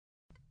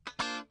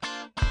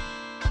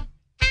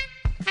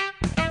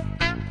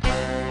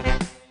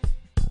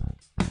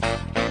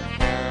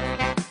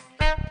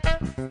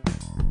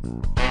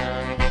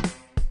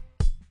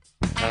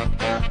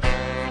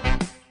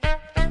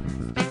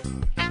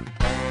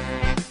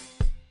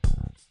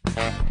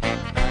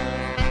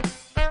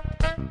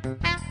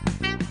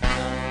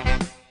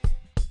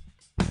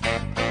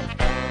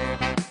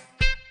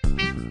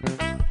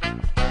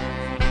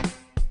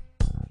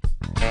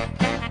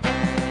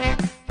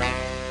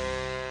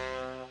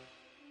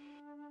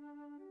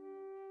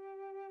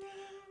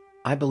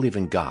I believe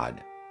in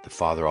God, the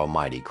Father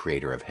Almighty,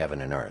 creator of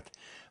heaven and earth.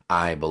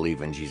 I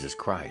believe in Jesus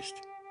Christ,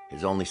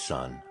 his only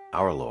Son,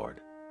 our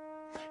Lord,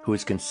 who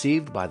was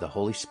conceived by the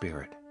Holy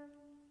Spirit,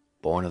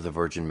 born of the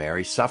Virgin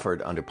Mary,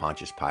 suffered under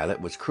Pontius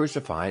Pilate, was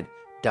crucified,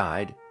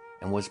 died,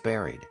 and was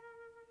buried.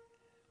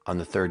 On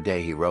the third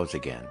day he rose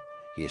again.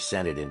 He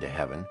ascended into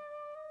heaven.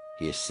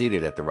 He is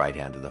seated at the right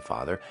hand of the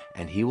Father,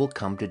 and he will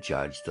come to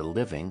judge the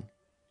living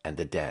and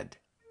the dead.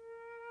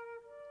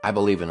 I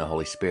believe in the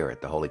Holy Spirit,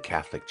 the Holy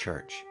Catholic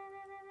Church,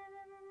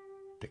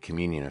 the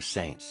communion of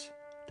saints,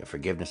 the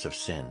forgiveness of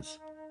sins,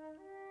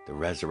 the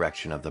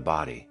resurrection of the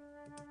body,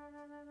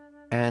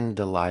 and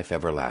the life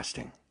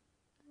everlasting.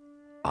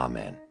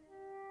 Amen.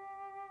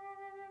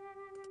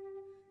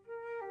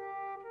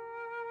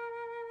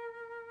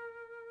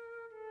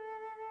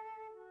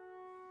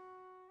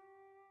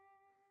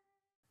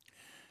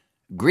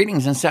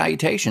 Greetings and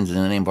salutations in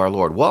the name of our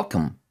Lord.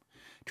 Welcome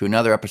to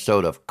another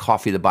episode of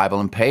Coffee, the Bible,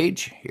 and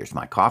Paige. Here's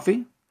my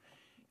coffee.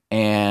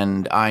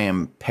 And I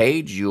am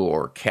Paige,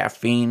 your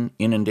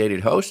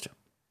caffeine-inundated host.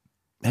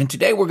 And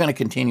today we're going to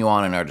continue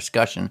on in our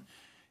discussion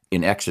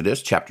in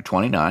Exodus chapter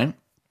 29.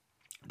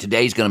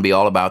 Today's going to be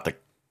all about the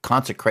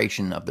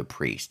consecration of the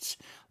priests.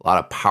 A lot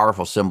of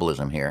powerful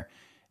symbolism here,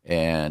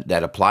 and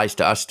that applies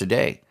to us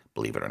today,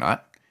 believe it or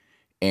not.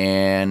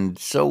 And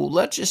so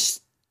let's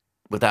just,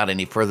 without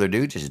any further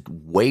ado, just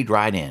wade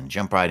right in,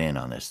 jump right in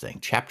on this thing.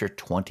 Chapter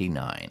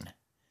 29.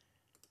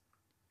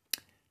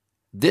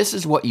 This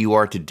is what you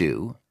are to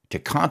do to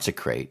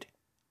consecrate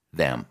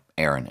them,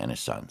 Aaron and his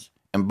sons.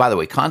 And by the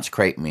way,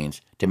 consecrate means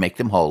to make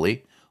them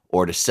holy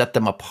or to set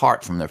them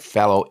apart from their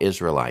fellow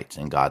Israelites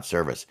in God's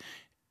service.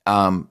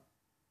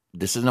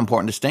 This is an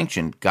important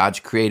distinction. God's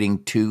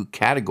creating two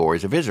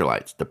categories of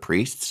Israelites, the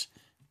priests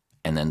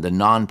and then the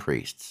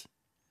non-priests.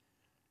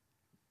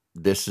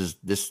 This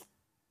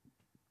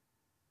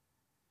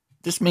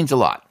means a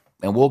lot,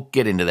 and we'll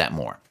get into that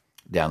more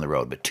down the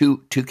road. But two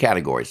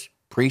categories,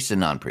 priests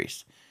and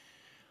non-priests.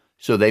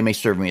 So they may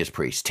serve me as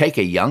priests. Take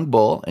a young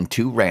bull and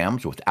 2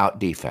 rams without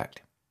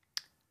defect,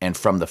 and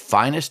from the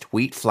finest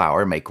wheat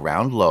flour make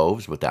round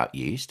loaves without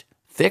yeast,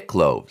 thick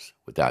loaves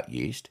without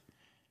yeast,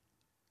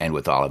 and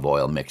with olive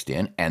oil mixed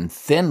in, and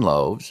thin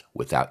loaves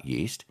without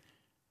yeast,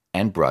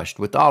 and brushed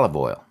with olive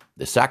oil.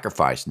 The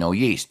sacrifice, no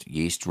yeast.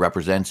 Yeast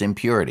represents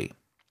impurity.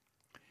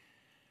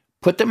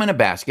 Put them in a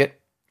basket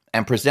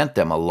and present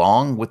them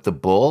along with the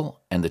bull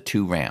and the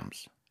 2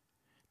 rams.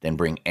 Then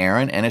bring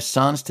Aaron and his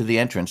sons to the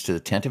entrance to the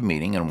tent of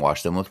meeting and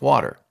wash them with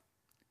water.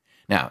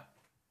 Now,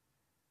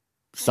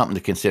 something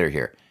to consider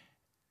here.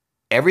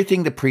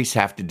 Everything the priests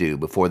have to do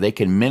before they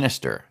can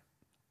minister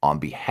on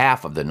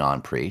behalf of the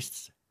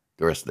non-priests,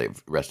 the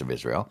rest of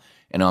Israel,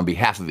 and on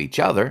behalf of each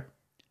other,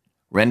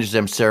 renders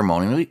them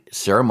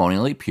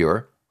ceremonially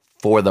pure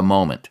for the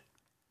moment.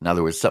 In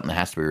other words, something that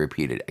has to be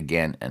repeated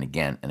again and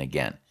again and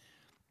again.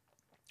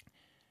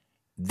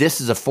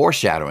 This is a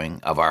foreshadowing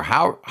of our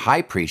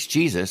high priest,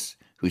 Jesus,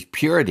 whose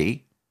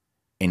purity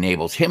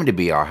enables him to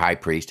be our high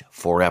priest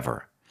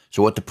forever.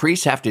 So what the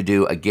priests have to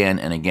do again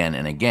and again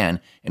and again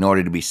in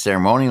order to be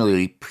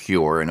ceremonially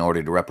pure, in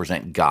order to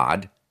represent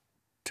God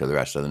to the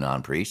rest of the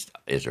non-priests,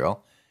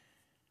 Israel,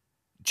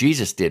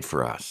 Jesus did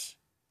for us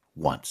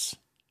once.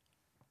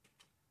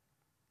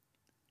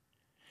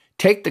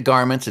 Take the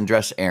garments and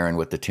dress Aaron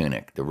with the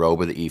tunic, the robe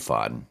of the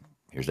ephod.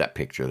 Here's that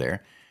picture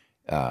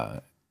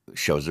there.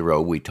 Shows the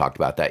robe. We talked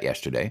about that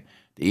yesterday.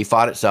 The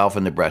ephod itself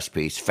and the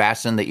breastpiece.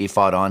 Fasten the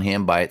ephod on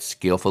him by its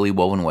skillfully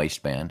woven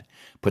waistband.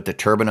 Put the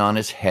turban on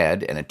his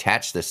head and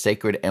attach the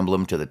sacred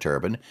emblem to the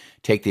turban.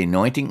 Take the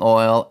anointing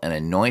oil and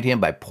anoint him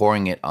by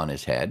pouring it on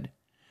his head.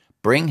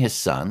 Bring his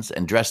sons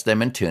and dress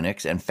them in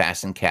tunics and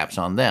fasten caps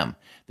on them.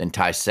 Then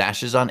tie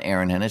sashes on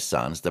Aaron and his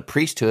sons. The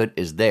priesthood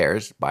is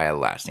theirs by a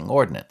lasting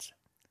ordinance.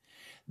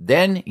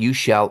 Then you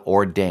shall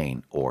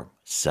ordain, or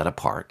set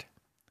apart,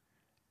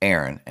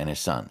 Aaron and his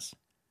sons.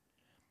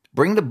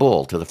 Bring the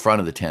bull to the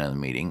front of the tent of the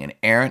meeting, and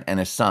Aaron and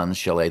his sons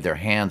shall lay their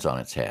hands on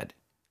its head.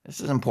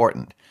 This is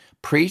important.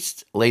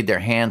 Priests laid their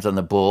hands on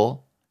the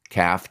bull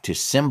calf to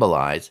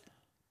symbolize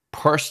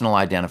personal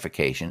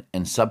identification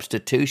and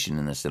substitution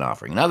in the sin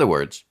offering. In other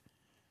words,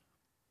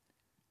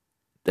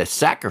 the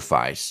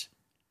sacrifice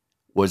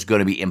was going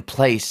to be in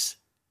place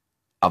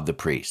of the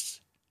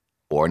priests.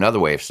 Or another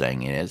way of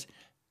saying it is,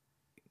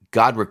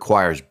 God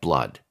requires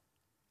blood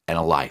and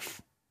a life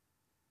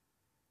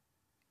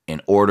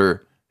in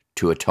order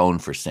to atone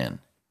for sin.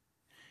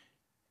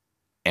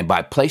 And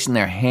by placing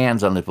their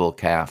hands on the bull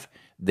calf,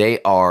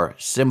 they are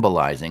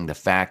symbolizing the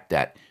fact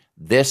that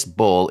this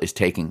bull is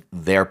taking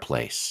their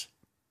place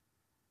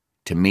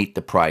to meet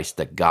the price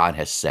that God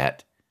has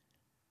set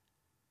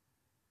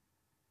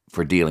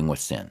for dealing with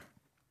sin.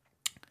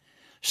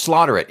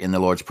 Slaughter it in the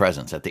Lord's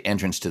presence at the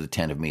entrance to the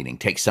tent of meeting.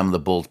 Take some of the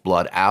bull's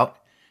blood out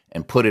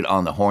and put it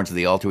on the horns of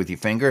the altar with your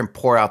finger and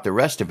pour out the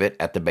rest of it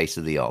at the base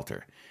of the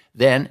altar.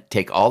 Then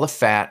take all the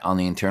fat on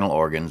the internal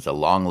organs, the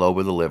long lobe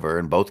of the liver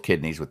and both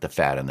kidneys with the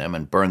fat in them,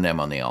 and burn them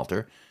on the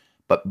altar.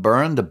 But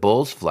burn the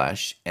bull's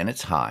flesh and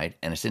its hide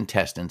and its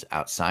intestines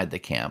outside the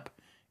camp.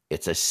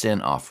 It's a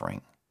sin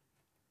offering.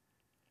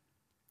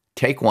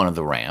 Take one of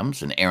the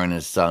rams, and Aaron and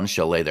his sons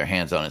shall lay their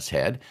hands on its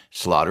head,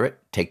 slaughter it,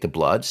 take the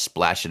blood,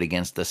 splash it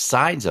against the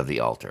sides of the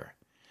altar.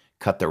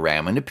 Cut the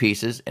ram into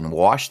pieces and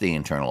wash the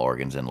internal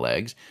organs and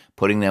legs,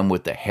 putting them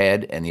with the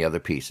head and the other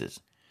pieces.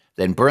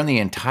 Then burn the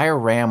entire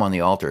ram on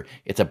the altar.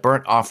 It's a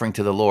burnt offering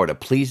to the Lord, a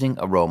pleasing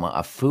aroma,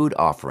 a food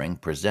offering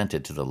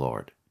presented to the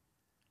Lord.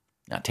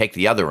 Now take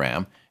the other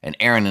ram, and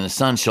Aaron and his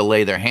sons shall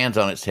lay their hands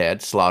on its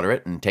head, slaughter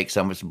it, and take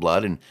some of its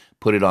blood and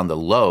put it on the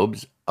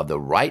lobes of the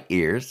right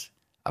ears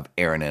of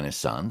Aaron and his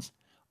sons,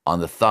 on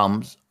the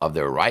thumbs of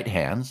their right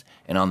hands,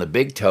 and on the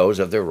big toes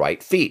of their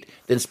right feet.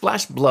 Then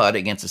splash blood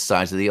against the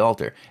sides of the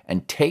altar,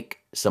 and take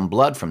some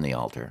blood from the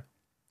altar,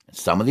 and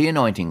some of the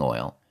anointing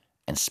oil,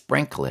 and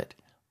sprinkle it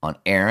on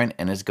Aaron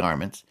and his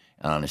garments,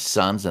 and on his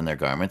sons and their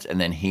garments,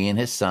 and then he and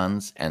his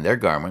sons and their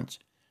garments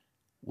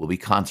will be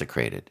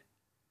consecrated.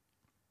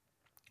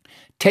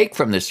 Take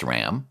from this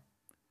ram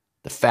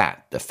the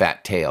fat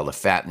tail, the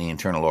fat in the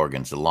internal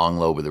organs, the long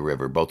lobe of the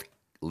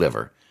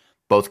liver,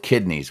 both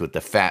kidneys with the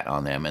fat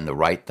on them, and the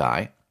right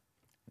thigh.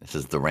 This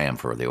is the ram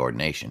for the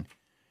ordination.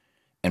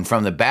 And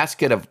from the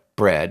basket of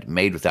bread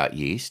made without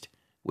yeast,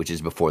 which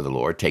is before the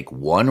Lord, take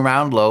one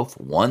round loaf,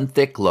 one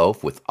thick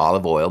loaf with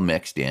olive oil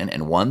mixed in,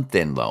 and one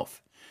thin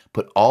loaf.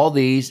 Put all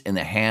these in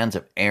the hands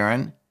of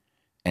Aaron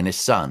and his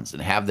sons,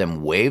 and have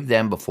them wave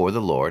them before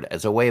the Lord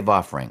as a wave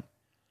offering.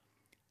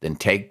 Then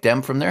take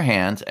them from their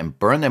hands and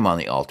burn them on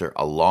the altar,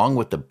 along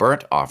with the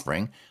burnt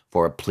offering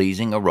for a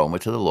pleasing aroma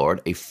to the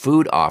Lord, a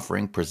food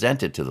offering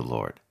presented to the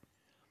Lord.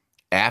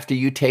 After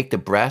you take the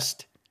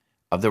breast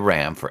of the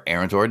ram for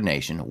Aaron's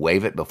ordination,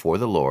 wave it before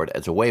the Lord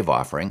as a wave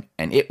offering,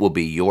 and it will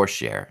be your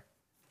share.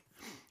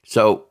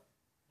 So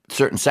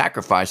certain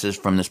sacrifices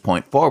from this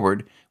point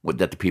forward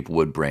that the people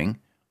would bring,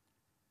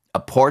 a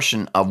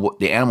portion of what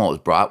the animal was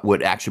brought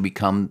would actually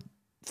become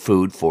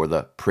food for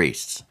the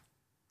priests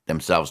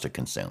themselves to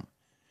consume.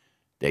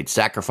 They'd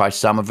sacrifice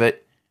some of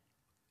it,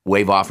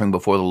 wave offering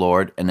before the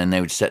Lord, and then they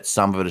would set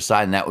some of it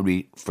aside, and that would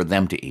be for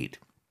them to eat.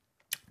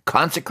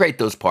 Consecrate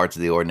those parts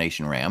of the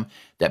ordination ram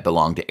that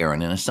belong to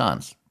Aaron and his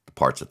sons, the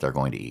parts that they're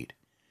going to eat.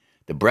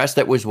 The breast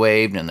that was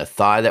waved and the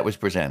thigh that was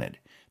presented.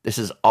 This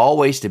is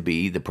always to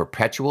be the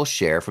perpetual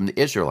share from the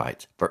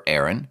Israelites for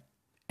Aaron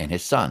and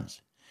his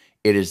sons.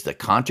 It is the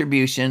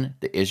contribution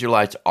the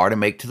Israelites are to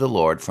make to the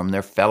Lord from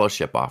their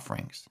fellowship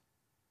offerings.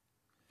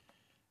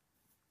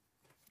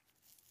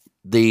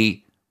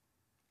 The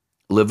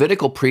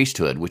Levitical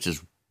priesthood, which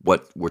is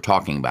what we're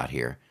talking about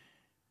here,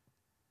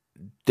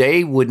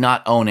 they would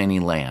not own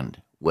any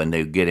land when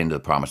they get into the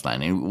promised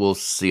land. And we'll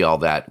see all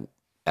that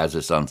as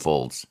this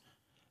unfolds.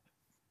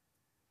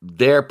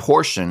 Their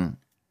portion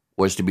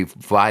was to be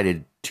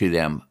provided to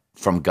them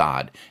from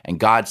God. And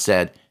God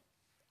said,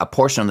 a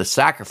portion of the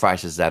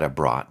sacrifices that are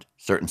brought,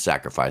 certain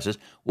sacrifices,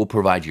 will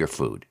provide your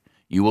food.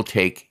 You will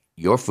take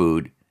your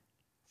food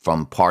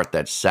from part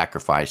that's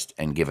sacrificed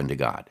and given to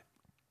God.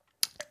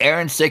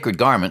 Aaron's sacred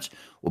garments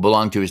will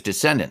belong to his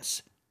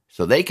descendants,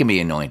 so they can be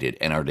anointed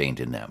and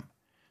ordained in them.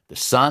 The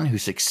son who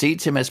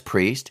succeeds him as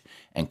priest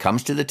and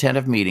comes to the tent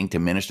of meeting to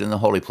minister in the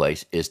holy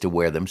place is to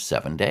wear them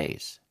 7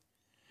 days.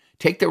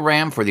 Take the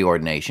ram for the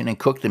ordination and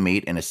cook the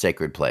meat in a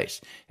sacred place.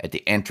 At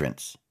the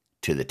entrance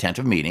to the tent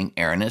of meeting,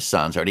 Aaron and his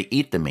sons are to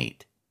eat the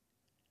meat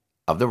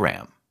of the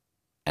ram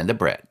and the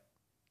bread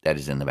that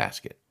is in the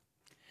basket.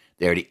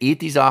 They are to eat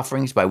these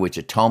offerings by which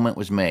atonement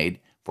was made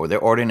for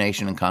their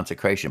ordination and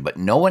consecration, but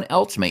no one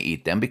else may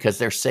eat them because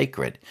they're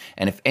sacred.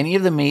 And if any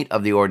of the meat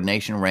of the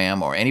ordination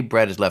ram or any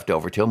bread is left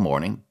over till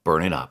morning,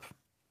 burn it up.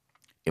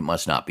 It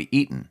must not be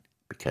eaten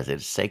because it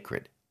is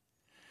sacred.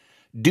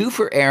 Do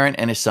for Aaron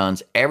and his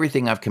sons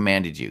everything I've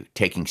commanded you,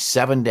 taking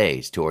 7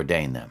 days to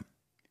ordain them.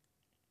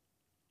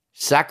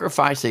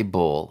 Sacrifice a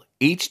bull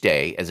each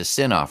day as a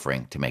sin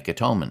offering to make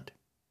atonement.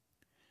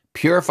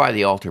 Purify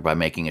the altar by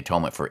making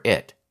atonement for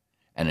it,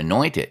 and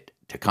anoint it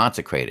to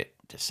consecrate it,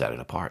 to set it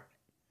apart.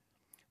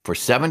 For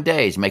 7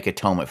 days make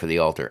atonement for the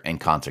altar and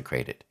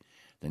consecrate it.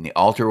 Then the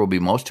altar will be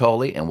most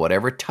holy, and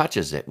whatever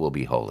touches it will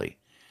be holy.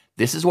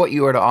 This is what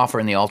you are to offer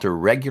in the altar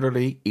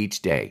regularly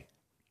each day.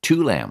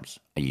 2 lambs,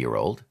 a year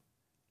old.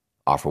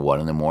 Offer one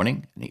in the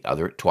morning and the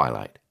other at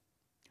twilight.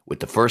 With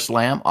the first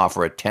lamb,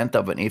 offer 1/10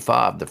 of an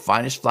ephah of the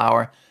finest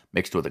flour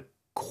mixed with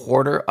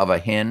 1/4 of a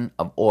hin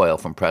of oil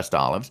from pressed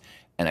olives,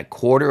 and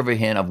 1/4 of a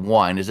hin of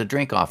wine as a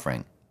drink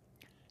offering.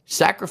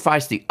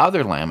 Sacrifice the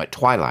other lamb at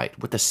twilight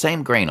with the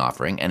same grain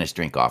offering and its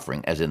drink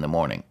offering as in the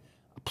morning,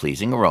 a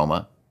pleasing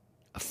aroma,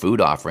 a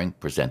food offering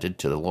presented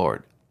to the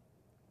Lord.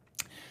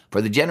 For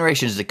the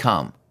generations to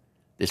come,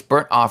 this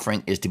burnt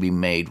offering is to be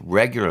made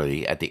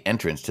regularly at the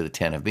entrance to the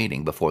tent of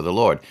meeting before the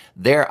Lord.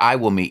 There I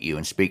will meet you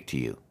and speak to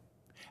you.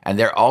 And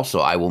there also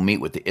I will meet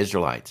with the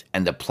Israelites,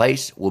 and the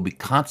place will be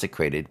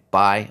consecrated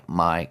by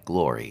my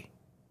glory.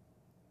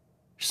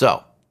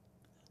 So,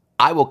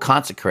 I will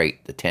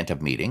consecrate the tent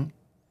of meeting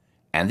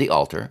and the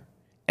altar,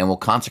 and will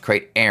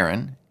consecrate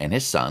Aaron and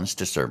his sons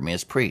to serve me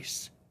as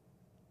priests.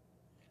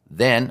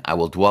 Then I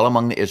will dwell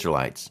among the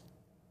Israelites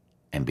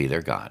and be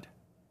their God.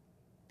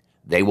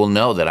 They will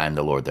know that I am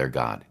the Lord their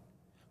God,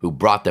 who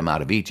brought them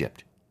out of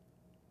Egypt.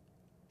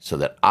 so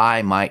that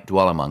I might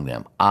dwell among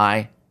them.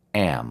 I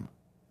am.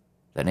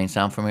 That name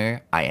sound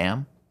familiar? I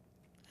am.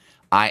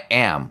 I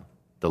am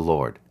the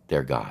Lord,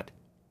 their God.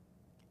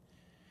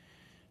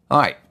 All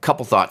right,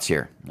 couple thoughts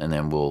here, and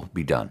then we'll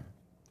be done.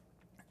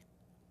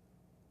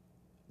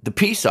 The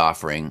peace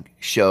offering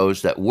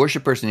shows that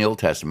worshipers in the Old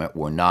Testament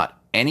were not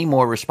any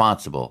more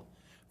responsible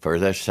for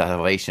their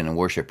salvation and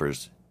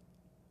worshipers.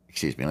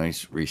 Excuse me, let me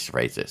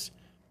rephrase this.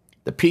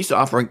 The peace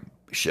offering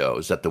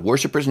shows that the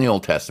worshipers in the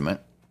Old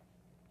Testament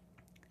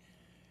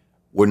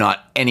were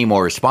not any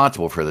more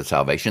responsible for their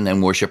salvation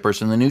than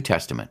worshipers in the New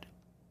Testament.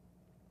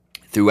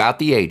 Throughout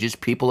the ages,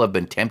 people have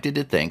been tempted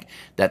to think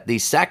that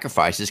these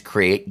sacrifices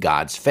create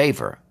God's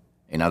favor.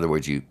 In other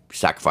words, you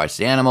sacrifice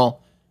the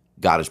animal,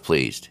 God is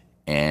pleased,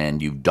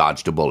 and you've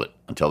dodged a bullet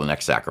until the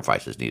next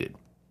sacrifice is needed.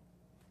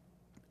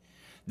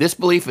 This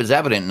belief is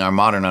evident in our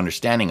modern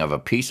understanding of a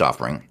peace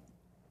offering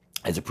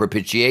as a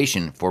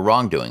propitiation for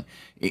wrongdoing.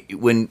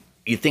 When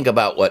you think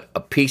about what a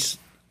peace,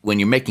 when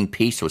you're making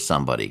peace with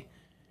somebody,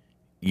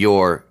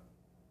 you're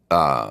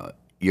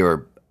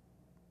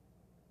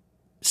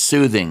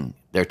soothing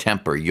their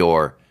temper,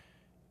 you're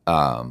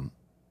offering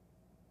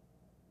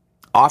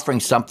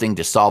something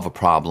to solve a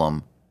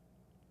problem.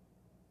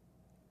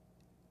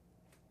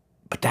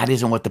 But that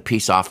isn't what the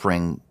peace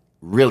offering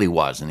really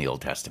was in the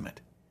Old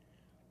Testament.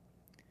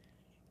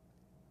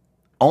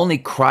 Only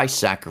Christ's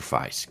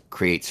sacrifice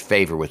creates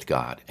favor with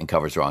God and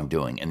covers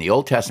wrongdoing. And the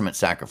Old Testament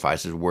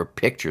sacrifices were a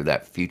picture of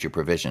that future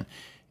provision.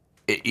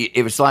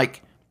 It was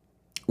like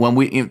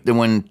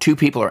when two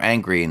people are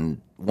angry and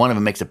one of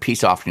them makes a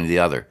peace offering to the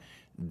other,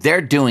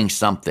 they're doing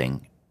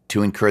something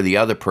to incur the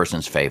other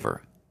person's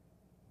favor.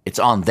 It's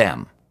on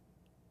them.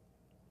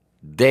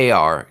 They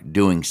are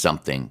doing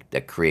something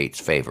that creates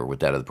favor with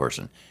that other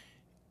person.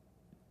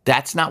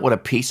 That's not what a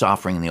peace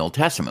offering in the Old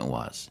Testament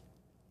was.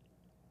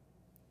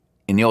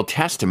 In the Old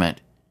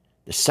Testament,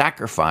 the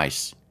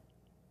sacrifice,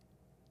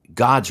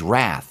 God's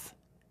wrath,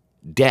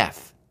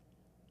 death,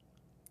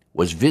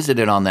 was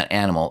visited on that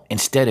animal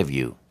instead of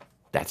you.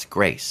 That's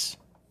grace.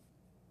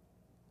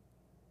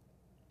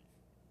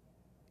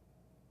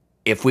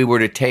 If we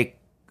were to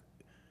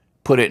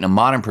put it in a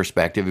modern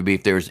perspective, it'd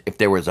be if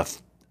there was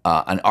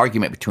an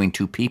argument between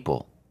two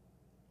people,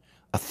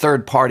 a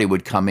third party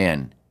would come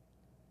in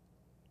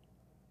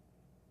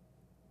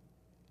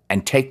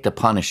and take the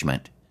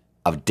punishment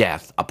of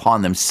death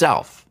upon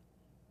themselves,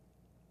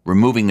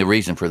 removing the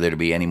reason for there to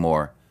be any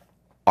more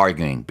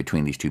arguing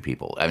between these two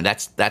people. I mean,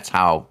 that's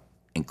how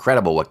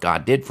incredible what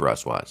God did for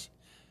us was.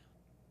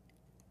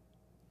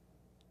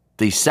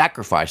 These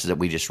sacrifices that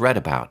we just read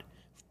about,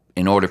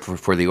 in order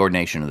for the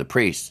ordination of the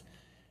priests,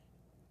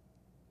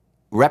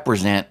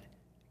 represent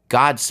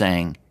God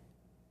saying,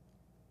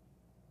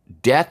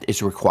 death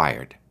is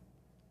required.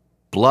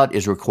 Blood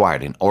is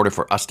required in order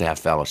for us to have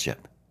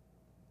fellowship.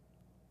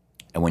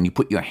 And when you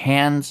put your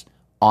hands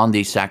on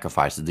these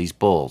sacrifices, these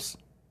bulls,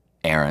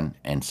 Aaron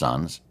and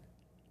sons,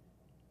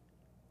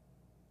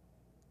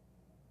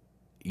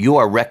 you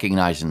are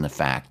recognizing the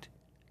fact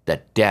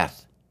that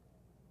death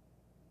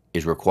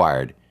is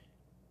required,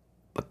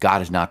 but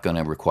God is not going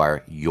to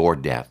require your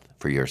death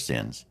for your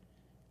sins.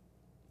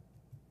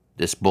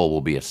 This bull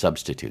will be a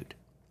substitute.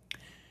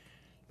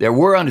 There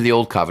were under the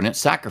Old Covenant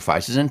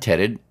sacrifices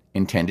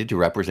intended to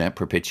represent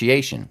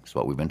propitiation. That's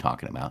what we've been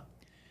talking about.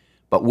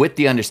 But with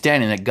the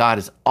understanding that God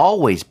has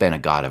always been a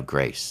God of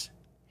grace.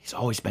 It's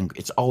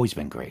always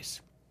been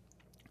grace.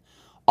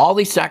 All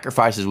these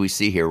sacrifices we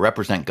see here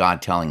represent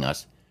God telling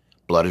us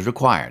blood is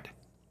required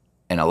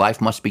and a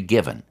life must be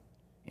given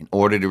in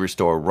order to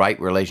restore a right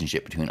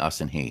relationship between us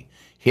and He.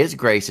 His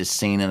grace is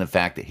seen in the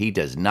fact that He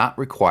does not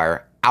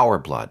require our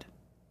blood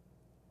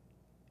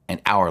and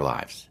our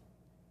lives.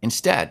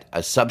 Instead,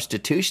 a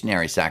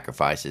substitutionary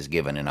sacrifice is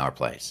given in our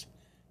place,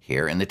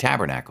 here in the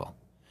tabernacle.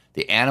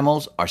 The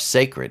animals are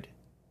sacred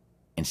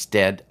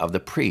instead of the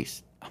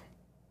priest.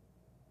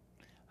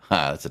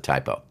 That's a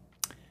typo.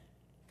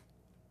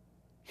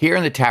 Here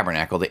in the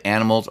tabernacle, the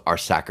animals are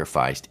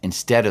sacrificed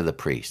instead of the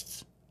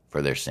priests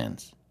for their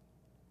sins.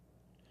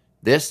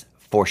 This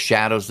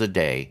foreshadows the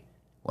day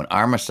when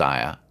our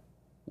Messiah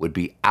would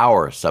be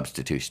our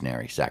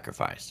substitutionary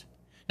sacrifice.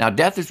 Now,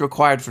 death is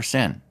required for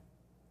sin.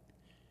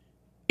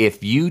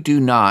 If you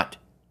do not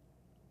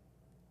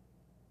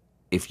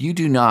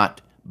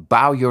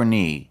bow your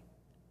knee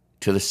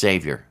to the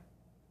Savior,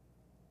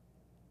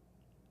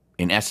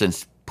 in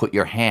essence, put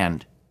your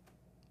hand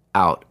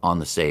out on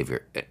the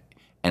Savior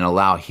and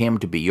allow Him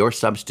to be your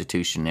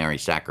substitutionary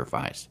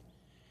sacrifice,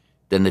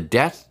 then the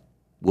death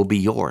will be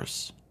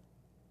yours.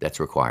 That's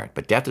required.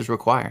 But death is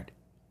required.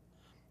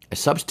 A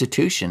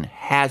substitution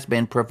has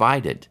been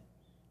provided.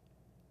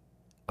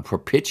 A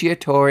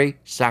propitiatory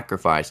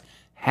sacrifice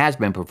has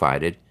been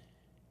provided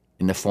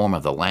in the form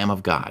of the Lamb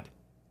of God.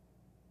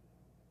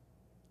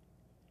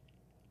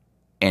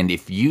 And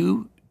if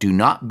you do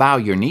not bow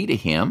your knee to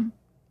Him,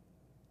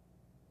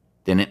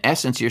 then in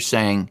essence you're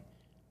saying,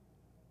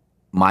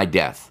 my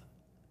death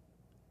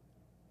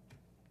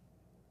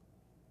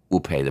will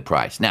pay the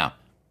price. Now,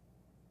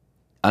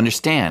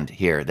 Understand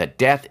here that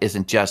death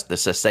isn't just the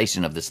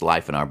cessation of this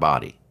life in our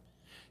body.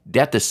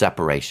 Death is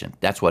separation.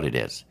 That's what it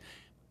is.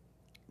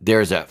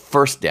 There's a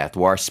first death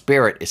where our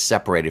spirit is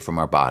separated from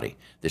our body.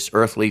 This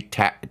earthly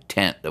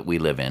tent that we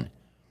live in,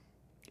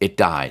 it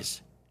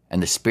dies,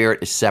 and the spirit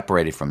is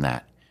separated from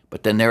that.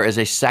 But then there is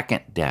a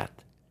second death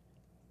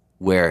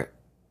where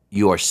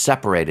you are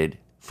separated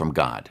from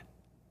God.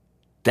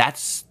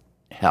 That's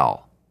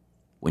hell,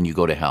 when you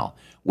go to hell.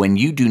 When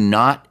you do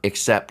not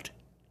accept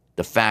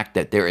the fact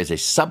that there is a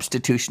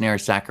substitutionary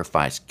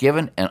sacrifice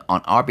given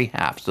on our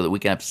behalf so that we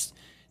can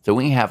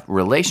have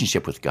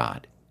relationship with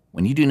God.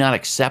 When you do not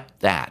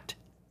accept that,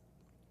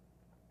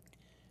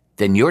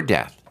 then your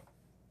death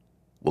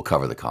will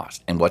cover the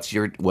cost. And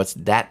what's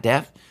that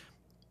death?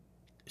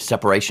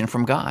 Separation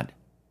from God.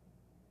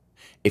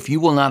 If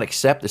you will not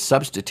accept the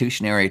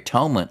substitutionary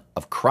atonement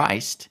of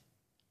Christ,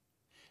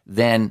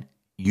 then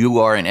you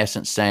are in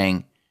essence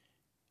saying,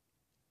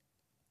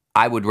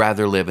 I would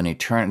rather live an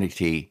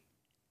eternity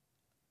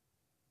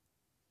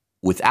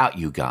without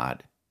you,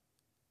 God.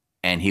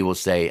 And he will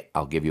say,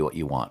 I'll give you what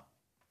you want,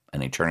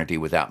 an eternity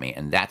without me.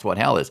 And that's what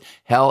hell is.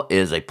 Hell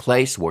is a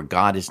place where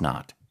God is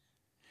not.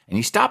 And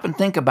you stop and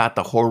think about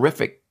the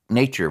horrific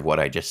nature of what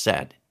I just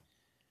said.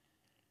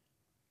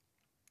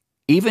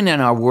 Even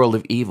in our world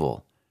of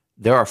evil,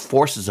 there are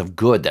forces of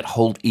good that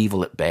hold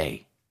evil at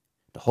bay.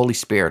 The Holy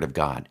Spirit of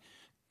God,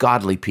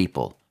 godly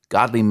people,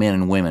 godly men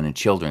and women and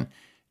children,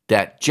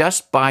 that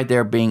just by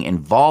their being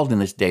involved in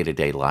this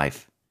day-to-day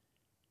life,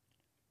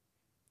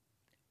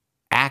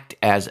 act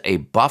as a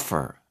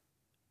buffer,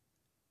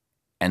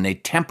 and they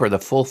temper the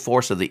full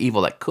force of the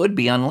evil that could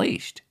be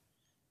unleashed.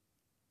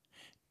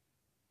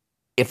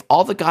 If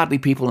all the godly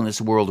people in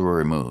this world were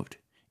removed,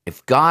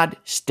 if God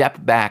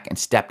stepped back and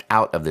stepped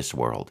out of this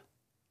world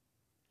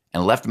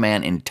and left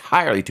man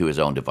entirely to his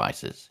own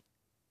devices,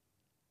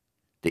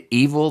 the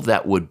evil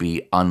that would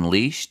be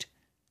unleashed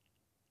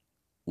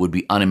would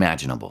be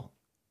unimaginable.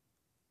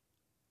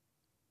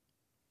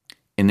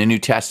 In the New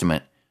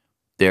Testament,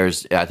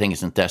 there's, I think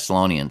it's in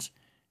Thessalonians,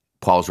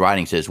 Paul's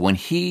writing says, when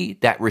he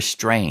that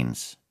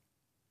restrains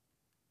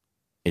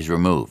is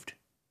removed,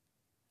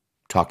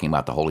 talking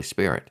about the Holy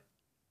Spirit.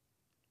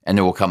 And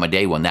there will come a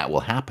day when that will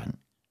happen.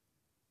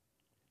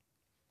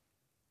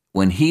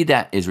 When he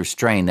that is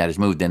restrained, that is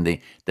moved, then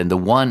the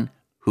one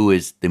who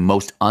is the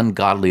most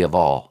ungodly of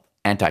all,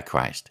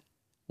 Antichrist,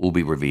 will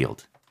be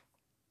revealed.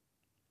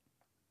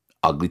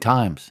 Ugly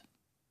times.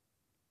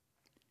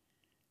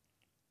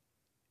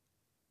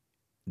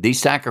 These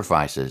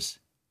sacrifices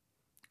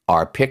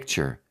are a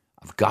picture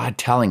of God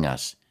telling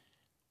us,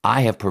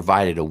 I have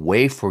provided a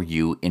way for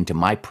you into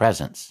my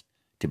presence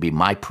to be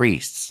my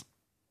priests.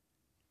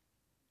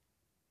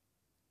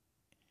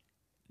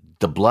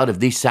 The blood of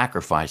these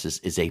sacrifices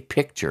is a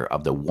picture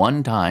of the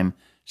one-time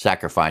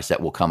sacrifice that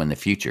will come in the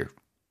future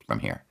from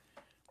here.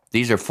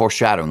 These are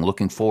foreshadowing,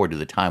 looking forward to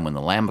the time when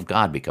the Lamb of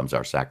God becomes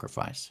our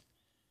sacrifice.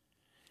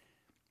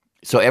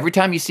 So every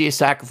time you see a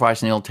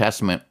sacrifice in the Old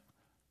Testament,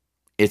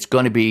 it's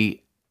going to be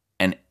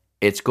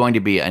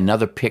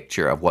another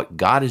picture of what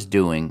God is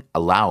doing,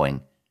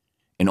 allowing,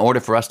 in order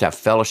for us to have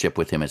fellowship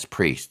with him as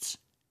priests.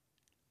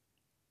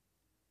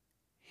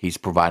 He's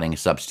providing a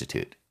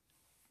substitute.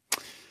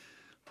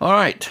 All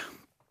right.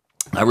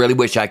 I really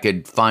wish I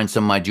could find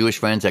some of my Jewish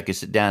friends that could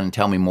sit down and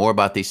tell me more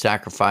about these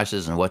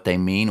sacrifices and what they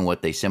mean and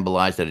what they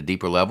symbolize at a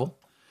deeper level,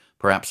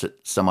 perhaps at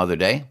some other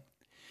day.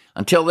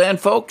 Until then,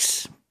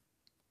 folks,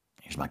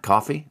 here's my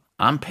coffee.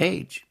 I'm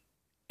Paige,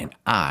 and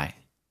I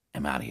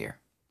am out of here.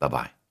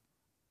 Bye-bye.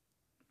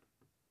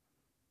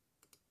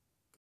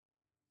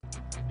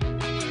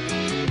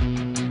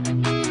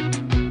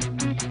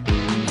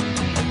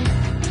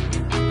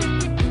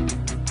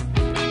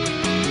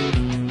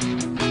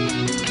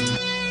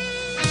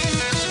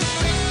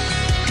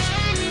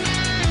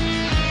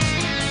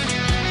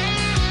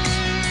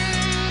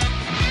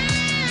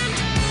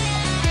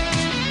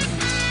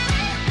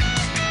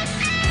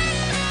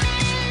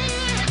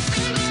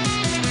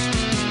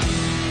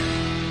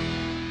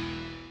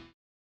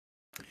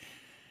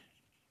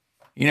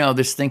 You know,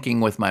 this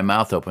thinking with my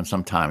mouth open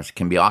sometimes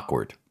can be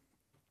awkward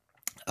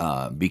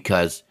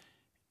because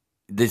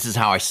this is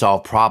how I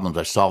solve problems.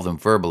 I solve them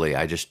verbally.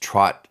 I just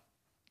trot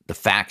the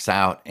facts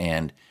out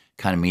and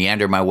kind of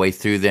meander my way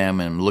through them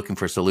and looking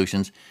for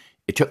solutions.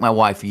 It took my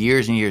wife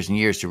years and years and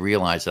years to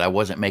realize that I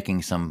wasn't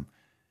making some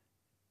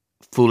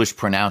foolish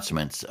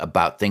pronouncements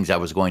about things I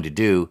was going to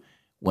do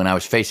when I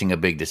was facing a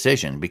big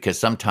decision, because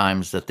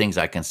sometimes the things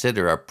I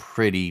consider are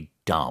pretty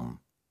dumb.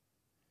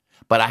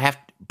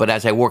 But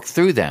as I work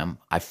through them,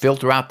 I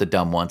filter out the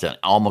dumb ones and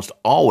almost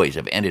always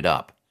have ended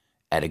up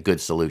at a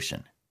good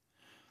solution.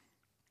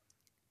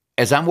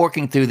 As I'm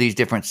working through these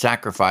different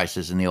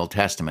sacrifices in the Old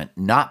Testament,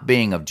 not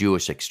being of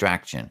Jewish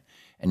extraction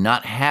and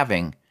not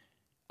having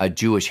a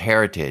Jewish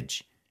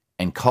heritage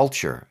and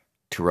culture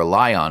to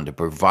rely on to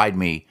provide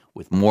me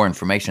with more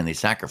information on these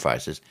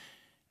sacrifices,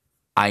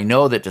 I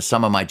know that to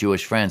some of my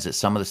Jewish friends that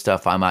some of the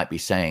stuff I might be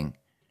saying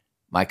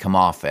might come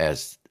off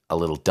as a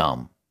little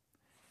dumb.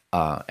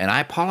 And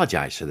I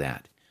apologize for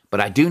that.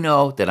 But I do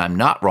know that I'm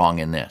not wrong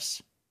in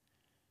this.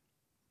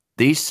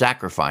 These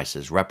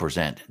sacrifices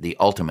represent the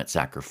ultimate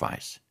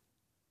sacrifice.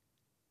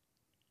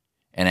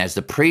 And as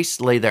the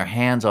priests lay their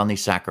hands on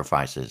these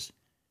sacrifices,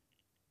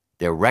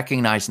 they're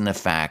recognizing the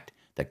fact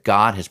that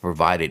God has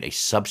provided a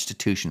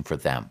substitution for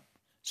them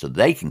so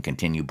they can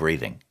continue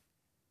breathing.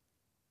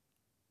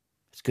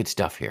 It's good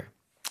stuff here.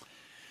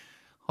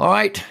 All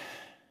right.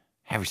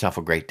 Have yourself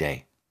a great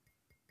day.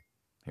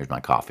 Here's my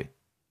coffee.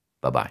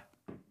 Bye-bye.